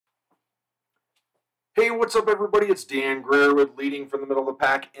Hey, what's up, everybody? It's Dan Greer with Leading from the Middle of the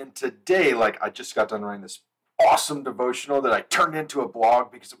Pack. And today, I just got done writing this awesome devotional that I turned into a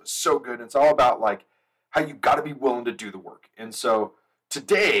blog because it was so good. It's all about, how you got to be willing to do the work. And so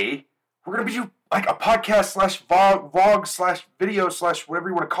today, we're going to be like a podcast slash vlog slash video slash whatever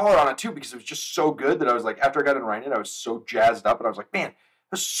you want to call it on it, too, because it was just so good that I was like, after I got done writing it, I was so jazzed up. And I was like, man,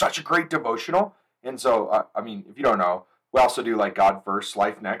 this is such a great devotional. And so, if you don't know, we also do God First,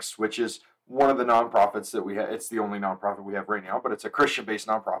 Life Next, which is one of the nonprofits that we have. It's the only nonprofit we have right now, but it's a Christian-based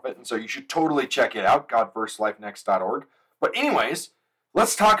nonprofit, and so you should totally check it out, godfirstlifenext.org. But anyways,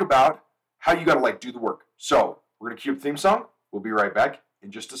 let's talk about how you got to do the work. So we're going to cue the theme song. We'll be right back in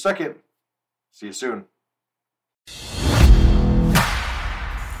just a second. See you soon.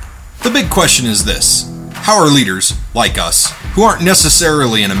 The big question is this: how are leaders like us, who aren't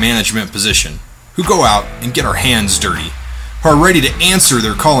necessarily in a management position, who go out and get our hands dirty, who are ready to answer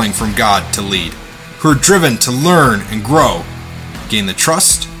their calling from God to lead, who are driven to learn and grow, gain the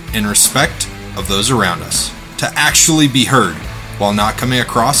trust and respect of those around us, to actually be heard while not coming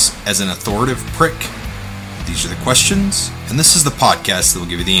across as an authoritative prick? These are the questions, and this is the podcast that will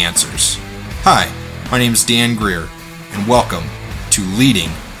give you the answers. Hi, my name is Dan Greer, and welcome to Leading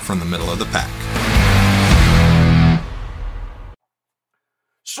from the Middle of the Pack.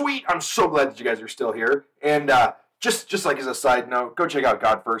 Sweet, I'm so glad that you guys are still here. And just like as a side note, go check out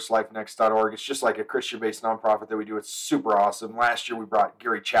godfirstlifenext.org. It's just like a Christian-based nonprofit that we do. It's super awesome. Last year we brought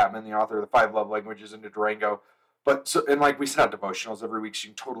Gary Chapman, the author of the 5 Love Languages, into Durango. We send out devotionals every week, so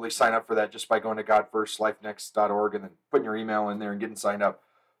you can totally sign up for that just by going to godfirstlifenext.org and then putting your email in there and getting signed up.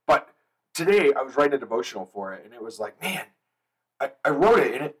 But today I was writing a devotional for it, and it was like, man, I wrote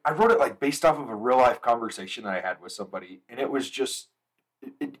it, and I wrote it based off of a real-life conversation that I had with somebody, and it was just,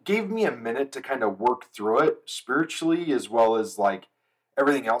 it gave me a minute to kind of work through it spiritually as well as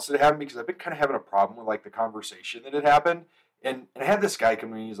everything else that happened, because I've been kind of having a problem with the conversation that had happened. And I had this guy come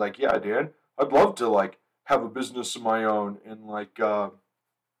to me, he's like, yeah, Dan, I'd love to have a business of my own. And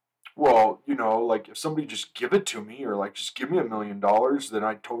if somebody just give it to me or just give me $1 million, then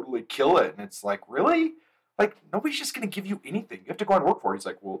I'd totally kill it. And it's like, really? Nobody's just going to give you anything. You have to go and work for it. He's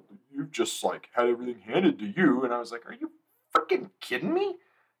like, well, you've just had everything handed to you. And I was like, are you freaking kidding me?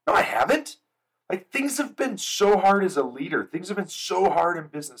 No, I haven't. Things have been so hard as a leader. Things have been so hard in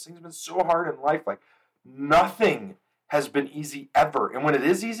business. Things have been so hard in life. Nothing has been easy ever. And when it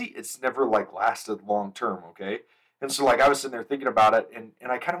is easy, it's never lasted long term, okay? And so I was sitting there thinking about it, and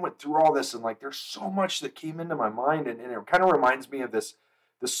I kind of went through all this, and there's so much that came into my mind, and it kind of reminds me of this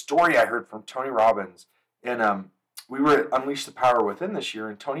story I heard from Tony Robbins. And we were at Unleash the Power Within this year,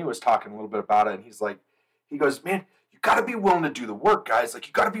 and Tony was talking a little bit about it, and he goes, man, you got to be willing to do the work, guys. You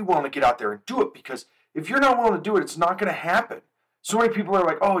got to be willing to get out there and do it, because if you're not willing to do it, it's not going to happen. So many people are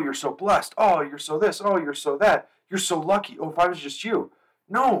like, oh, you're so blessed. Oh, you're so this. Oh, you're so that. You're so lucky. Oh, if I was just you.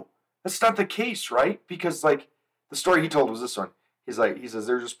 No, that's not the case, right? Because the story he told was this one. He says,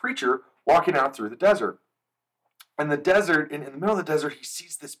 there's this preacher walking out through the desert. And the desert, in the middle of the desert, he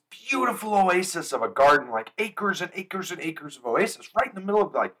sees this beautiful oasis of a garden, acres and acres and acres of oasis, right in the middle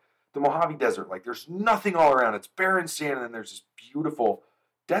of the Mojave Desert. There's nothing all around. It's barren sand, and then there's this beautiful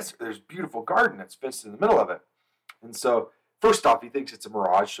desert. There's a beautiful garden that's fenced in the middle of it. And so, first off, he thinks it's a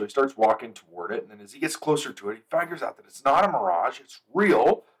mirage, so he starts walking toward it. And then as he gets closer to it, he figures out that it's not a mirage. It's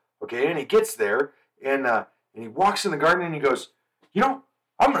real, okay? And he gets there, and he walks in the garden, and he goes,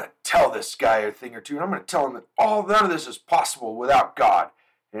 I'm going to tell this guy a thing or two, and I'm going to tell him that none of this is possible without God.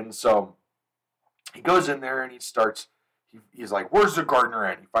 And so he goes in there, and he's like, where's the gardener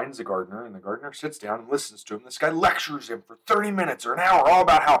at? He finds the gardener, and the gardener sits down and listens to him. This guy lectures him for 30 minutes or an hour all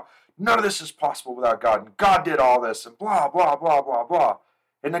about how none of this is possible without God, and God did all this, and blah, blah, blah, blah, blah.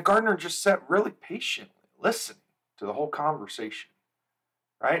 And the gardener just sat really patiently listening to the whole conversation,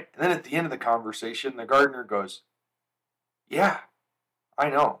 right? And then at the end of the conversation, the gardener goes, yeah, I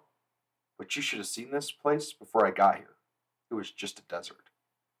know, but you should have seen this place before I got here. It was just a desert.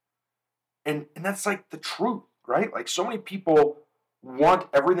 And that's the truth, right? So many people want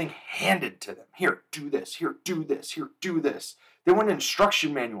everything handed to them. Here, do this. Here, do this. Here, do this. They want an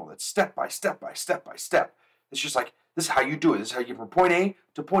instruction manual that's step by step by step by step. It's just this is how you do it. This is how you get from point A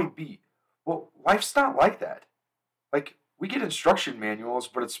to point B. Well, life's not like that. We get instruction manuals,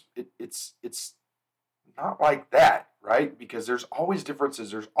 but it's not like that, right? Because there's always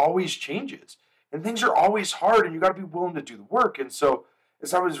differences. There's always changes. And things are always hard, and you got to be willing to do the work. And so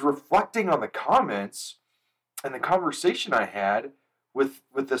as I was reflecting on the comments and the conversation I had with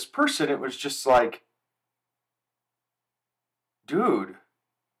this person, it was just dude,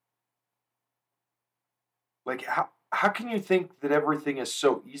 how can you think that everything is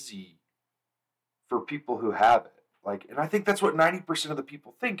so easy for people who have it. Like, and I think that's what 90% of the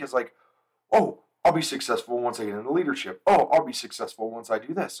people think is like, oh, I'll be successful once I get into leadership. Oh, I'll be successful once I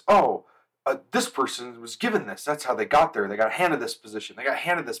do this. Oh, this person was given this. That's how they got there. They got handed this position. They got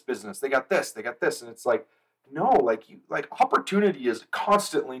handed this business. They got this. They got this. And it's like, no, like opportunity is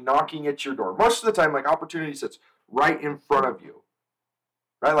constantly knocking at your door. Most of the time, like opportunity sits right in front of you,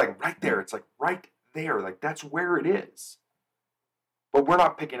 right? Like right there. It's like right there. Like that's where it is. But we're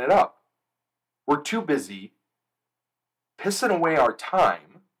not picking it up. We're too busy pissing away our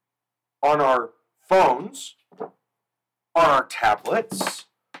time on our phones, on our tablets,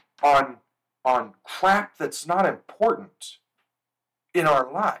 on crap that's not important in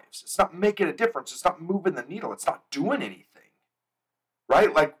our lives. It's not making a difference. It's not moving the needle. It's not doing anything,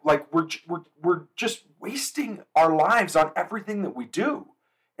 right? Like we're just wasting our lives on everything that we do,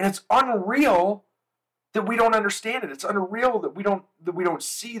 and it's unreal that we don't understand it. It's unreal that we don't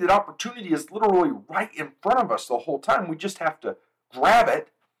see that opportunity is literally right in front of us the whole time. We just have to grab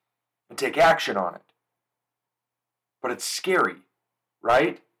it and take action on it. But it's scary,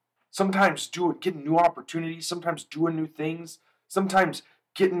 right? Sometimes getting new opportunities, sometimes doing new things, sometimes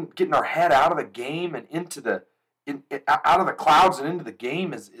getting our head out of the game and out of the clouds and into the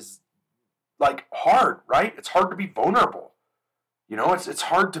game is like hard, right? It's hard to be vulnerable. You know, it's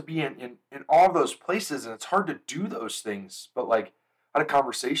hard to be in all those places, and it's hard to do those things. But like, I had a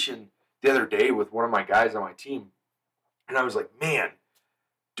conversation the other day with one of my guys on my team, and I was like, man,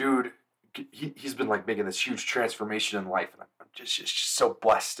 dude, he's been like making this huge transformation in life, and I'm just so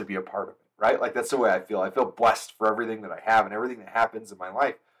blessed to be a part of it, right? Like that's the way I feel. I feel blessed for everything that I have and everything that happens in my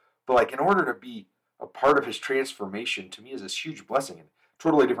life. But like in order to be a part of his transformation, to me is this huge blessing. And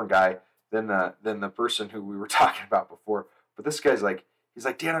totally different guy than the person who we were talking about before. But this guy's like, he's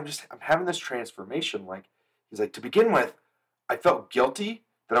like, Dan, I'm having this transformation. Like, he's like, to begin with, I felt guilty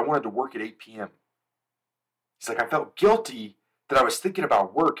that I wanted to work at 8 p.m. He's like, I felt guilty that I was thinking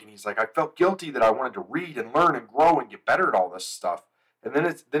about work, and he's like, I felt guilty that I wanted to read and learn and grow and get better at all this stuff. And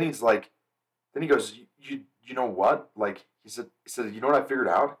then he goes, you know what? Like he said, you know what I figured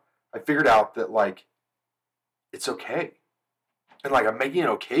out? I figured out that like it's okay, and like I'm making it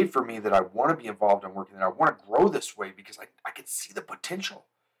okay for me that I want to be involved in working, that I want to grow this way because I can see the potential.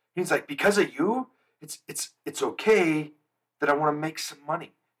 And he's like, because of you, it's okay that I want to make some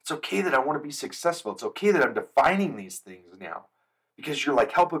money. It's okay that I want to be successful. It's okay that I'm defining these things now, because you're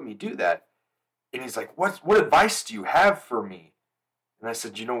like helping me do that. And he's like, what advice do you have for me? And I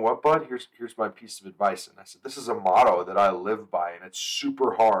said, you know what, bud? Here's my piece of advice. And I said, this is a motto that I live by, and it's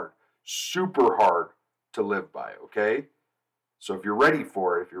super hard to live by, okay? So if you're ready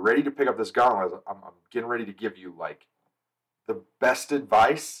for it, if you're ready to pick up this gauntlet, I'm getting ready to give you like the best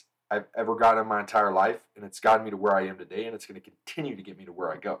advice I've ever gotten in my entire life, and it's gotten me to where I am today, and it's going to continue to get me to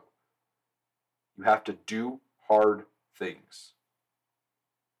where I go. You have to do hard things.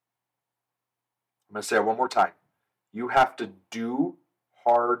 I'm going to say it one more time. You have to do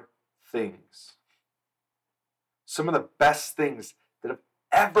hard things. Some of the best things that have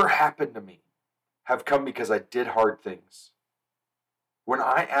ever happened to me have come because I did hard things. When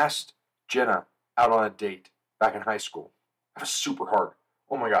I asked Jenna out on a date back in high school, it was super hard.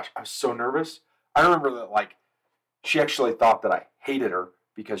 Oh my gosh, I was so nervous. I remember that like she actually thought that I hated her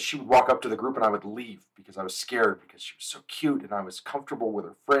because she would walk up to the group and I would leave because I was scared because she was so cute and I was comfortable with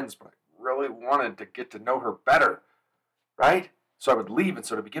her friends, but I really wanted to get to know her better, right? So I would leave, and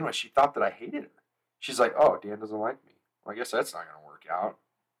so to begin with, she thought that I hated her. She's like, oh, Dan doesn't like me. Well, I guess that's not going to work out.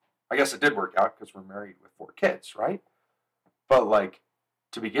 I guess it did work out because we're married with 4 kids, right? But like,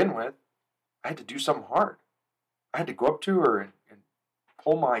 to begin with, I had to do something hard. I had to go up to her and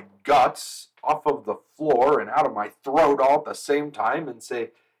pull my guts off of the floor and out of my throat all at the same time and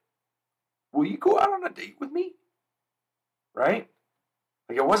say, will you go out on a date with me? Right?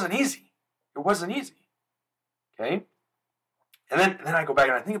 Like, it wasn't easy. It wasn't easy. Okay? And then I go back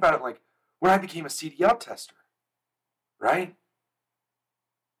and I think about it like when I became a CDL tester, right?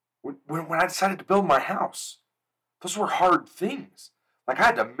 When I decided to build my house, those were hard things. Like, I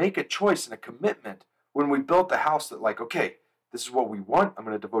had to make a choice and a commitment when we built the house that like, okay, this is what we want. I'm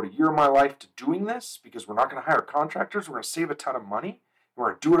going to devote a year of my life to doing this because we're not going to hire contractors. We're going to save a ton of money. And we're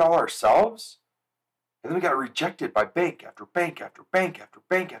going to do it all ourselves. And then we got rejected by bank after bank after bank after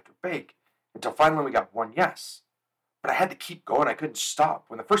bank after bank until finally we got one yes. But I had to keep going. I couldn't stop.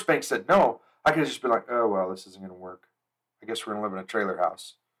 When the first bank said no, I could have just been like, oh, well, this isn't going to work. I guess we're going to live in a trailer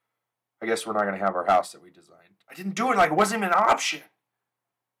house. I guess we're not going to have our house that we designed. I didn't do it like it wasn't even an option.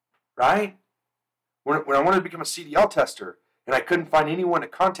 Right? When I wanted to become a CDL tester, And I couldn't find anyone to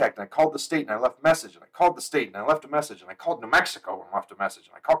contact. And I called the state and I left a message. And I called the state and I left a message. And I called New Mexico and left a message.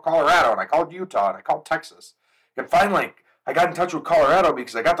 And I called Colorado and I called Utah and I called Texas. And finally, I got in touch with Colorado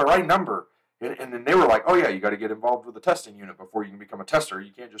because I got the right number. And then they were like, oh, yeah, you got to get involved with the testing unit before you can become a tester.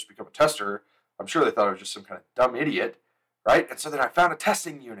 You can't just become a tester. I'm sure they thought I was just some kind of dumb idiot, right? And so then I found a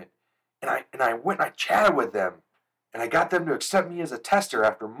testing unit. And I went and I chatted with them. And I got them to accept me as a tester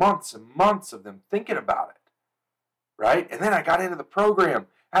after months and months of them thinking about it. Right? And then I got into the program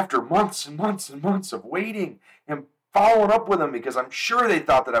after months and months and months of waiting and following up with them because I'm sure they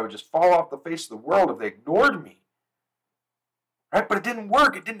thought that I would just fall off the face of the world if they ignored me. Right? But it didn't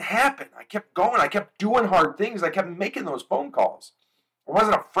work. It didn't happen. I kept going. I kept doing hard things. I kept making those phone calls. I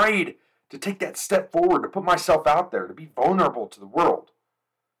wasn't afraid to take that step forward, to put myself out there, to be vulnerable to the world.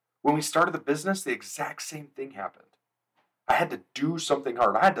 When we started the business, the exact same thing happened. I had to do something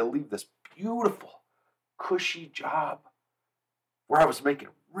hard. I had to leave this beautiful, cushy job where I was making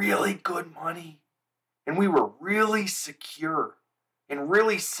really good money and we were really secure and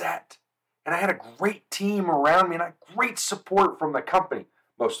really set. And I had a great team around me and I had great support from the company.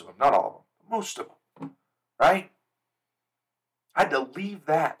 Most of them, not all of them, but most of them, right? I had to leave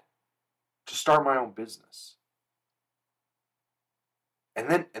that to start my own business.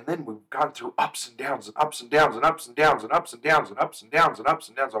 And then we've gone through ups and downs and ups and downs and ups and downs and ups and downs and ups and downs and ups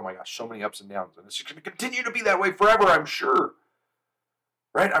and downs. Oh my gosh, so many ups and downs. And it's going to continue to be that way forever, I'm sure.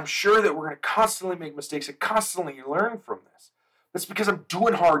 Right? I'm sure that we're going to constantly make mistakes and constantly learn from this. That's because I'm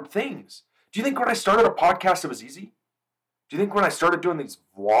doing hard things. Do you think when I started a podcast it was easy? Do you think when I started doing these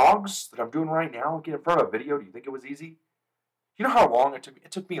vlogs that I'm doing right now, get in front of a video, do you think it was easy? You know how long it took me?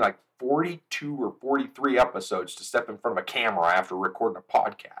 It took me like 42 or 43 episodes to step in front of a camera after recording a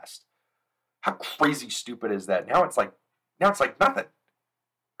podcast. How crazy stupid is that? Now it's like nothing,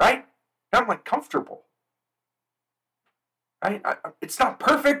 right? Now I'm like comfortable, right? It's not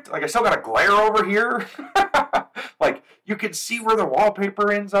perfect. Like I still got a glare over here. Like you can see where the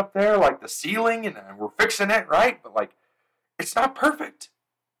wallpaper ends up there, like the ceiling, and we're fixing it, right? But like, it's not perfect.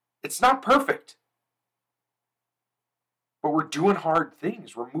 It's not perfect. But we're doing hard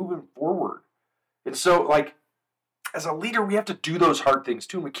things. We're moving forward. And so, like, as a leader, we have to do those hard things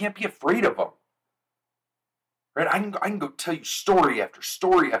too. And we can't be afraid of them. Right? I can go tell you story after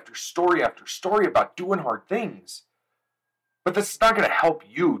story after story after story about doing hard things. But that's not going to help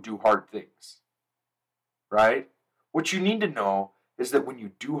you do hard things. Right? What you need to know is that when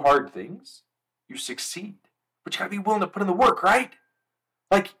you do hard things, you succeed. But you got to be willing to put in the work, right?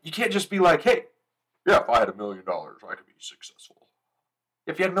 Like, you can't just be like, hey, yeah, if I had $1 million, I could be successful.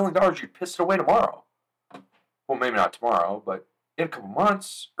 If you had $1 million, you'd piss it away tomorrow. Well, maybe not tomorrow, but in a couple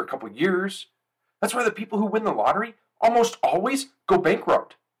months or a couple years. That's why the people who win the lottery almost always go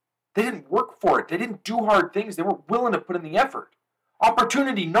bankrupt. They didn't work for it. They didn't do hard things. They weren't willing to put in the effort.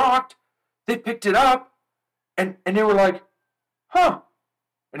 Opportunity knocked. They picked it up, and they were like, huh.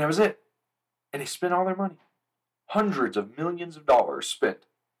 And that was it. And they spent all their money. Hundreds of millions of dollars spent.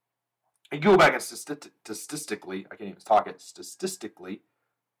 And you go back and statistically, I can't even talk it, statistically,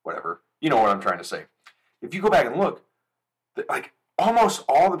 whatever, you know what I'm trying to say. If you go back and look, like almost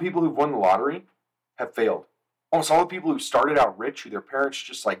all the people who've won the lottery have failed. Almost all the people who started out rich, who their parents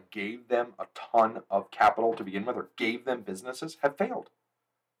just like gave them a ton of capital to begin with, or gave them businesses, have failed.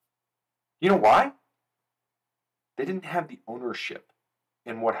 You know why? They didn't have the ownership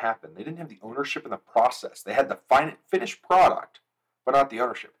in what happened. They didn't have the ownership in the process. They had the finished product, but not the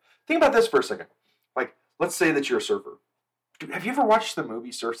ownership. Think about this for a second. Like, let's say that you're a surfer. Dude, have you ever watched the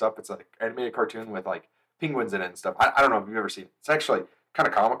movie Surf's Up? It's like an animated cartoon with like penguins in it and stuff. I don't know if you've ever seen it. It's actually kind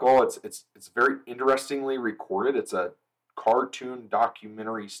of comical. It's very interestingly recorded. It's a cartoon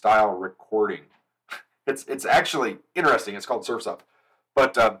documentary style recording. It's actually interesting. It's called Surf's Up.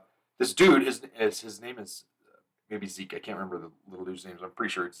 But this dude, his name is maybe Zeke. I can't remember the little dude's name. I'm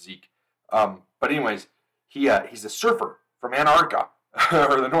pretty sure it's Zeke. But anyways, he's a surfer from Antarctica.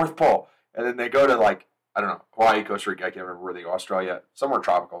 Or the North Pole, and then they go to like, I don't know, Hawaii, Costa Rica, I can't remember where they go, Australia, somewhere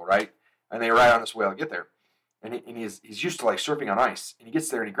tropical, right? And they ride on this whale and get there. And he's used to like surfing on ice, and he gets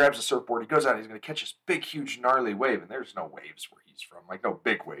there and he grabs a surfboard, he goes out and he's going to catch this big, huge, gnarly wave, and there's no waves where he's from, like no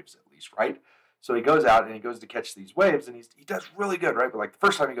big waves at least, right? So he goes out and he goes to catch these waves, and he does really good, right? But like the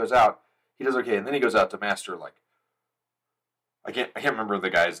first time he goes out, he does okay, and then he goes out to master like, I can't remember the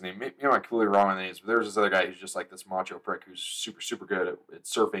guy's name. Maybe I'm completely wrong on the names, but there's this other guy who's just like this macho prick who's super, super good at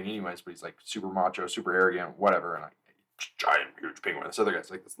surfing anyways, but he's like super macho, super arrogant, whatever, and giant, huge penguin. This other guy's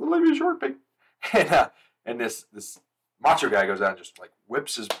like this little baby short pig. And this macho guy goes out and just like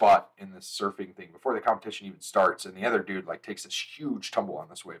whips his butt in this surfing thing before the competition even starts, and the other dude like takes this huge tumble on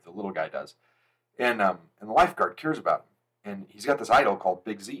this wave, the little guy does. And the lifeguard cares about him. and he's got this idol called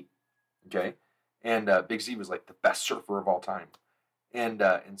Big Z. Okay, and Big Z was like the best surfer of all time. And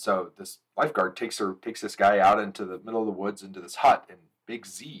so this lifeguard takes this guy out into the middle of the woods into this hut, and Big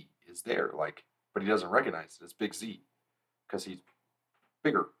Z is there, like, but he doesn't recognize it as Big Z because he's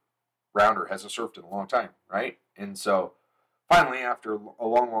bigger, rounder, hasn't surfed in a long time, right? And so finally, after a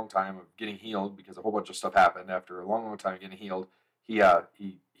long time of getting healed, because a whole bunch of stuff happened, after a long time of getting healed, he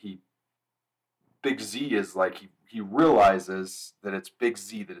Big Z is like he realizes that it's Big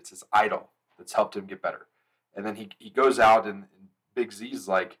Z, that it's his idol that's helped him get better, and then he goes out and Big Z's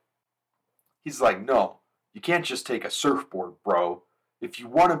like, he's like, no, you can't just take a surfboard, bro. If you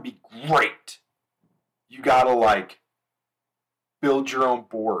want to be great, you gotta like build your own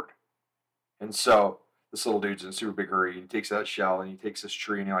board. And so this little dude's in a super big hurry, and he takes that shell and he takes this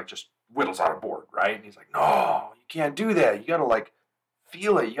tree and he like just whittles out a board, right? And he's like, no, you can't do that. You gotta like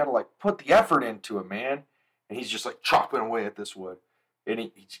feel it. You gotta like put the effort into it, man. And he's just like chopping away at this wood,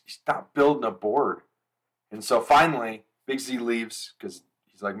 and he's not building a board. And so finally, Big Z leaves because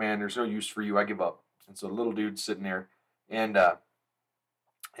he's like, man, there's no use for you. I give up. And so the little dude's sitting there, and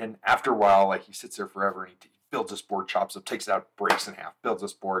after a while, like he sits there forever, and he builds this board, chops up, takes it out, breaks in half. Builds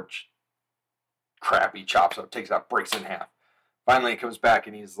this board, crappy, chops up, takes it out, breaks in half. Finally, he comes back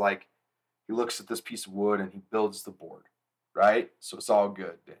and he's like, he looks at this piece of wood and he builds the board, right? So it's all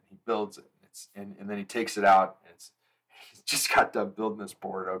good. And he builds it, and then he takes it out, and he's just got done building this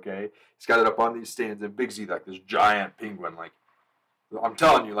board, okay? He's got it up on these stands, and Big Z, like this giant penguin, like, I'm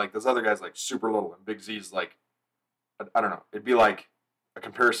telling you, like, this other guy's like super little, and Big Z's like, I don't know, it'd be like a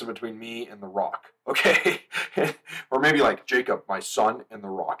comparison between me and The Rock, okay? Or maybe like Jacob, my son, and The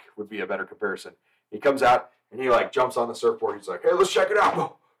Rock would be a better comparison. He comes out, and he like jumps on the surfboard, he's like, hey, let's check it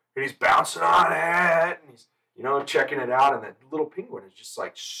out, and he's bouncing on it, and he's, you know, checking it out, and that little penguin is just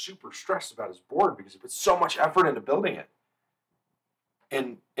like super stressed about his board because he put so much effort into building it.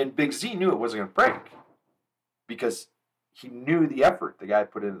 And Big Z knew it wasn't going to break because he knew the effort the guy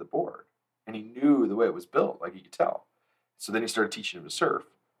put into the board, and he knew the way it was built, like you could tell. So then he started teaching him to surf,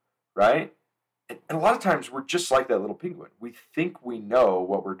 right? And a lot of times we're just like that little penguin. We think we know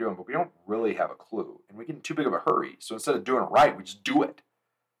what we're doing, but we don't really have a clue, and we get in too big of a hurry. So instead of doing it right, we just do it,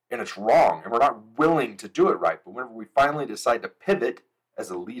 and it's wrong, and we're not willing to do it right. But whenever we finally decide to pivot as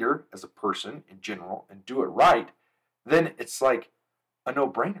a leader, as a person in general, and do it right, then it's like a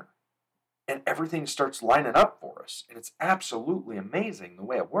no-brainer. And everything starts lining up for us. And it's absolutely amazing the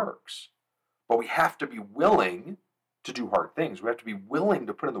way it works. But we have to be willing to do hard things. We have to be willing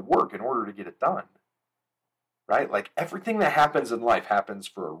to put in the work in order to get it done. Right? Like everything that happens in life happens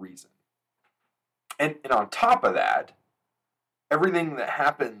for a reason. And on top of that, everything that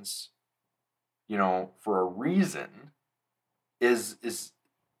happens, you know, for a reason is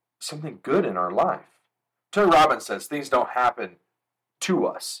something good in our life. Tony Robbins says things don't happen to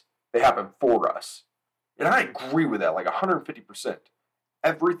us. They happen for us. And I agree with that like 150%.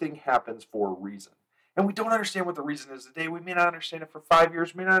 Everything happens for a reason. And we don't understand what the reason is today. We may not understand it for 5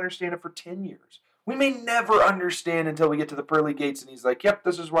 years. We may not understand it for 10 years. We may never understand until we get to the pearly gates and he's like, yep,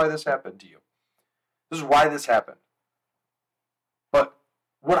 this is why this happened to you. This is why this happened. But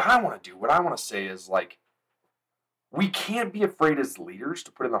what I want to do, what I want to say is like, we can't be afraid as leaders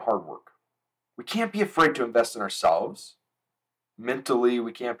to put in the hard work. We can't be afraid to invest in ourselves. Mentally,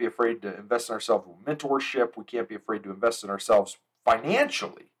 we can't be afraid to invest in ourselves with mentorship. We can't be afraid to invest in ourselves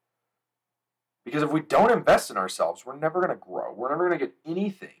financially. Because if we don't invest in ourselves, we're never going to grow. We're never going to get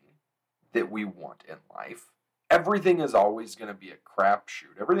anything that we want in life. Everything is always going to be a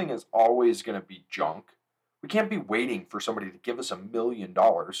crapshoot. Everything is always going to be junk. We can't be waiting for somebody to give us $1 million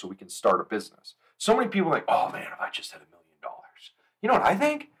so we can start a business. So many people are like, oh man, if I just had $1 million. You know what I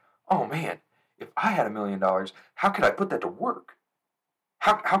think? Oh man, if I had $1 million, how could I put that to work?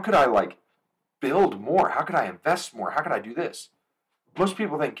 How could I like build more? How could I invest more? How could I do this? Most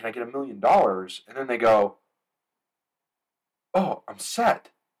people think, can I get $1 million? And then they go, oh, I'm set.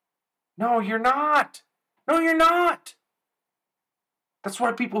 No, you're not. No, you're not. That's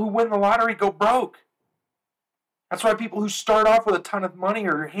why people who win the lottery go broke. That's why people who start off with a ton of money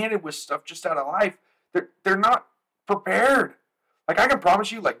or are handed with stuff just out of life, they're not prepared. Like I can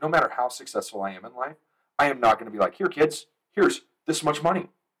promise you, like no matter how successful I am in life, I am not going to be like, here kids, here's this much money.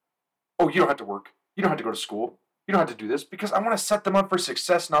 Oh, you don't have to work. You don't have to go to school. You don't have to do this because I want to set them up for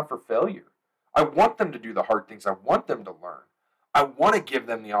success, not for failure. I want them to do the hard things. I want them to learn. I want to give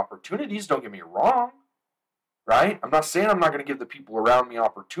them the opportunities. Don't get me wrong. Right? I'm not saying I'm not going to give the people around me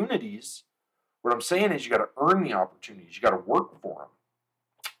opportunities. What I'm saying is you got to earn the opportunities. You got to work for them.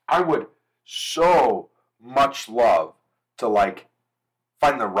 I would so much love to like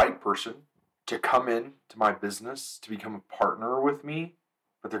find the right person to come in to my business to become a partner with me,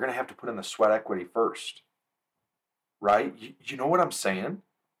 but they're going to have to put in the sweat equity first, right? You know what I'm saying?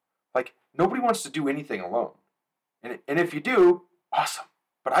 Like, nobody wants to do anything alone. And if you do, awesome.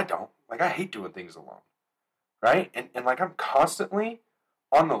 But I don't. Like, I hate doing things alone, right? And like, I'm constantly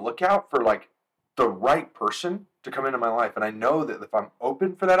on the lookout for, like, the right person to come into my life. And I know that if I'm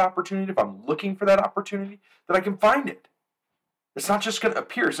open for that opportunity, if I'm looking for that opportunity, that I can find it. It's not just going to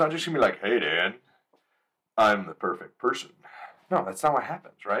appear. It's not just going to be like, hey, Dan, I'm the perfect person. No, that's not what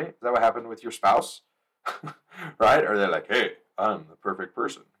happens, right? Is that what happened with your spouse? Right? Or they're like, hey, I'm the perfect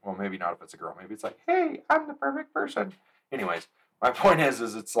person. Well, maybe not if it's a girl. Maybe it's like, hey, I'm the perfect person. Anyways, my point is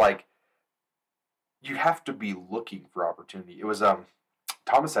it's like you have to be looking for opportunity. It was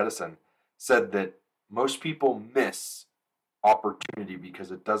Thomas Edison said that most people miss opportunity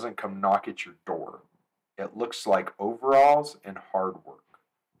because it doesn't come knock at your door. It looks like overalls and hard work.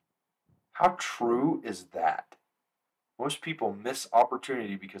 How true is that? Most people miss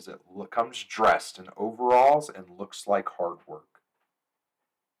opportunity because it comes dressed in overalls and looks like hard work.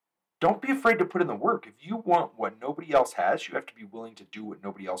 Don't be afraid to put in the work. If you want what nobody else has, you have to be willing to do what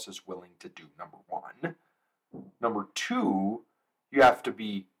nobody else is willing to do, number one. Number two, you have to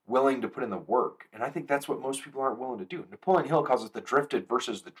be willing to put in the work. And I think that's what most people aren't willing to do. Napoleon Hill calls it the drifted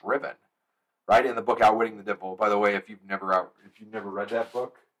versus the driven, right? In the book Outwitting the Devil. By the way, if you've never read that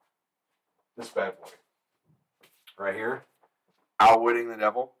book, this bad boy right here, Outwitting the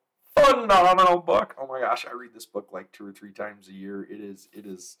Devil, phenomenal book. Oh my gosh, I read this book like 2 or 3 times a year. It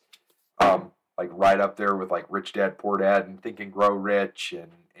is like right up there with like Rich Dad Poor Dad and Think and Grow Rich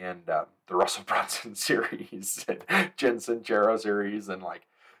and the Russell Brunson series and Jen Sincero series and like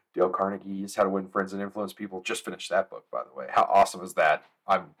Dale Carnegie's How to Win Friends and Influence People. Just finished that book, by the way. How awesome is that?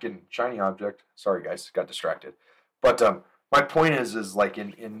 I'm getting shiny object. Sorry guys, got distracted. But my point is like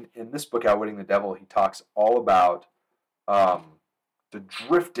in this book Outwitting the Devil, he talks all about the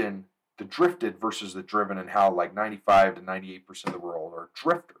drifted versus the driven, and how like 95 to 98% of the world are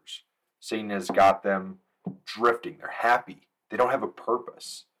drifters. Satan has got them drifting. They're happy. They don't have a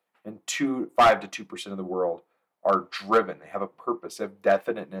purpose. And 5 to 2% of the world are driven. They have a purpose. They have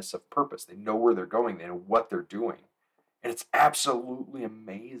definiteness of purpose. They know where they're going. They know what they're doing. And it's absolutely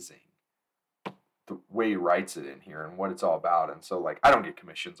amazing the way he writes it in here and what it's all about. And so, like, I don't get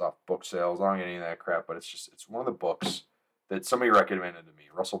commissions off book sales. I don't get any of that crap, but it's one of the books that somebody recommended to me.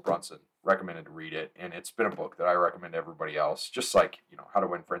 Russell Brunson recommended to read it, and it's been a book that I recommend to everybody else. Just like, How to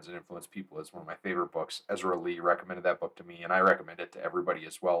Win Friends and Influence People is one of my favorite books. Ezra Lee recommended that book to me, and I recommend it to everybody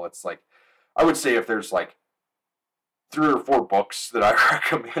as well. It's like, I would say if there's like 3 or 4 books that I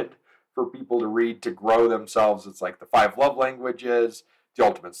recommend for people to read to grow themselves, it's like The 5 Love Languages, The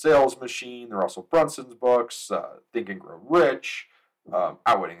Ultimate Sales Machine, the Russell Brunson's books, Think and Grow Rich,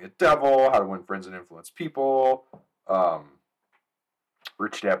 Outwitting the Devil, How to Win Friends and Influence People,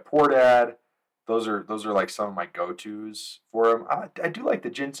 Rich Dad Poor Dad. Those are like some of my go-tos for them. I do like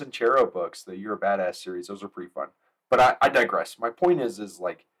the Jen Sincero books, the You're a Badass series. Those are pretty fun. But I digress. My point is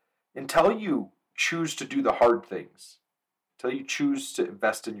like, until you choose to do the hard things, until you choose to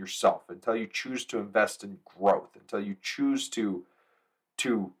invest in yourself, until you choose to invest in growth, until you choose to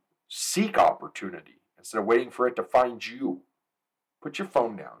seek opportunity instead of waiting for it to find you, put your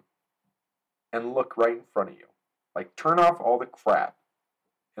phone down and look right in front of you. Like, turn off all the crap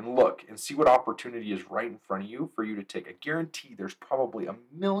and look and see what opportunity is right in front of you for you to take. I guarantee there's probably a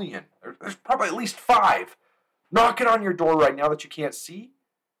million. There's probably at least 5 knocking on your door right now that you can't see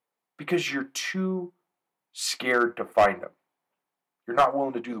because you're too scared to find them. You're not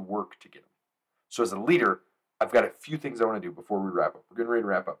willing to do the work to get them. So as a leader, I've got a few things I want to do before we wrap up. We're getting ready to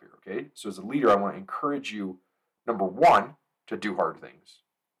wrap up here, okay? So as a leader, I want to encourage you, number 1, to do hard things.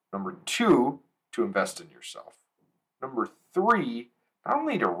 Number 2, to invest in yourself. Number 3, not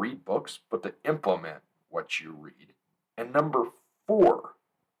only to read books, but to implement what you read. And number 4,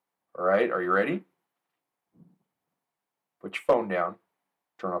 all right, are you ready? Put your phone down,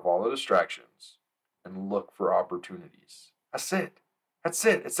 turn off all the distractions, and look for opportunities. That's it. That's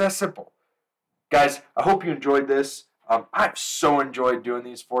it. It's that simple. Guys, I hope you enjoyed this. I've so enjoyed doing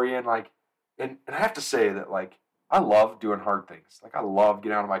these for you, and I have to say that I love doing hard things. Like, I love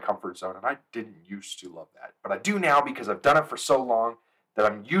getting out of my comfort zone, and I didn't used to love that. But I do now because I've done it for so long that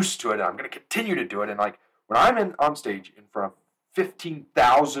I'm used to it, and I'm going to continue to do it. And when I'm on stage in front of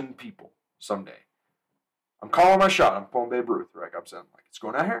 15,000 people someday, I'm calling my shot. I'm pulling Babe Ruth, right? I'm saying, it's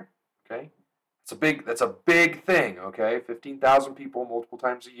going out here, okay? That's a big thing, okay? 15,000 people multiple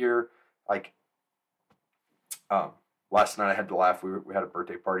times a year. Last night I had to laugh. We had a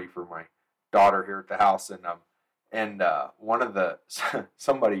birthday party for my daughter here at the house, and one of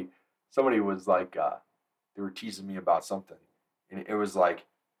somebody somebody was like, they were teasing me about something. And it was like,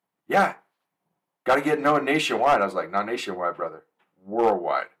 yeah, got to get known nationwide. I was like, not nationwide, brother.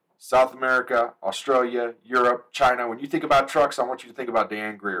 Worldwide. South America, Australia, Europe, China. When you think about trucks, I want you to think about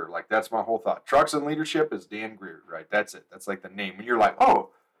Dan Greer. Like, that's my whole thought. Trucks and leadership is Dan Greer, right? That's it. That's like the name. When you're like,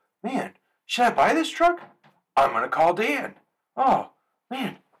 oh, man, should I buy this truck? I'm going to call Dan. Oh,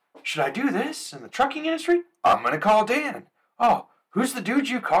 man, should I do this in the trucking industry? I'm going to call Dan. Oh, who's the dude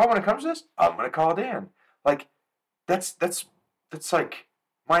you call when it comes to this? I'm going to call Dan. Like, that's like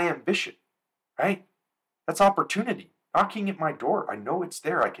my ambition, right? That's opportunity knocking at my door. I know it's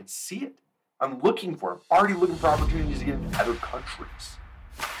there. I can see it. I'm looking for it. I'm already looking for opportunities to get into other countries.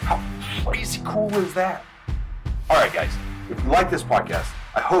 How crazy cool is that? All right, guys. If you like this podcast,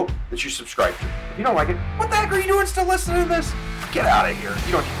 I hope that you subscribe to it. If you don't like it, what the heck are you doing still listening to this? Get out of here.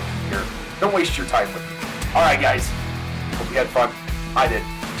 You don't need to be here. Don't waste your time with me. All right, guys. Hope you had fun. I did.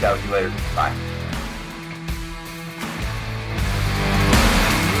 Chat with you later. Bye.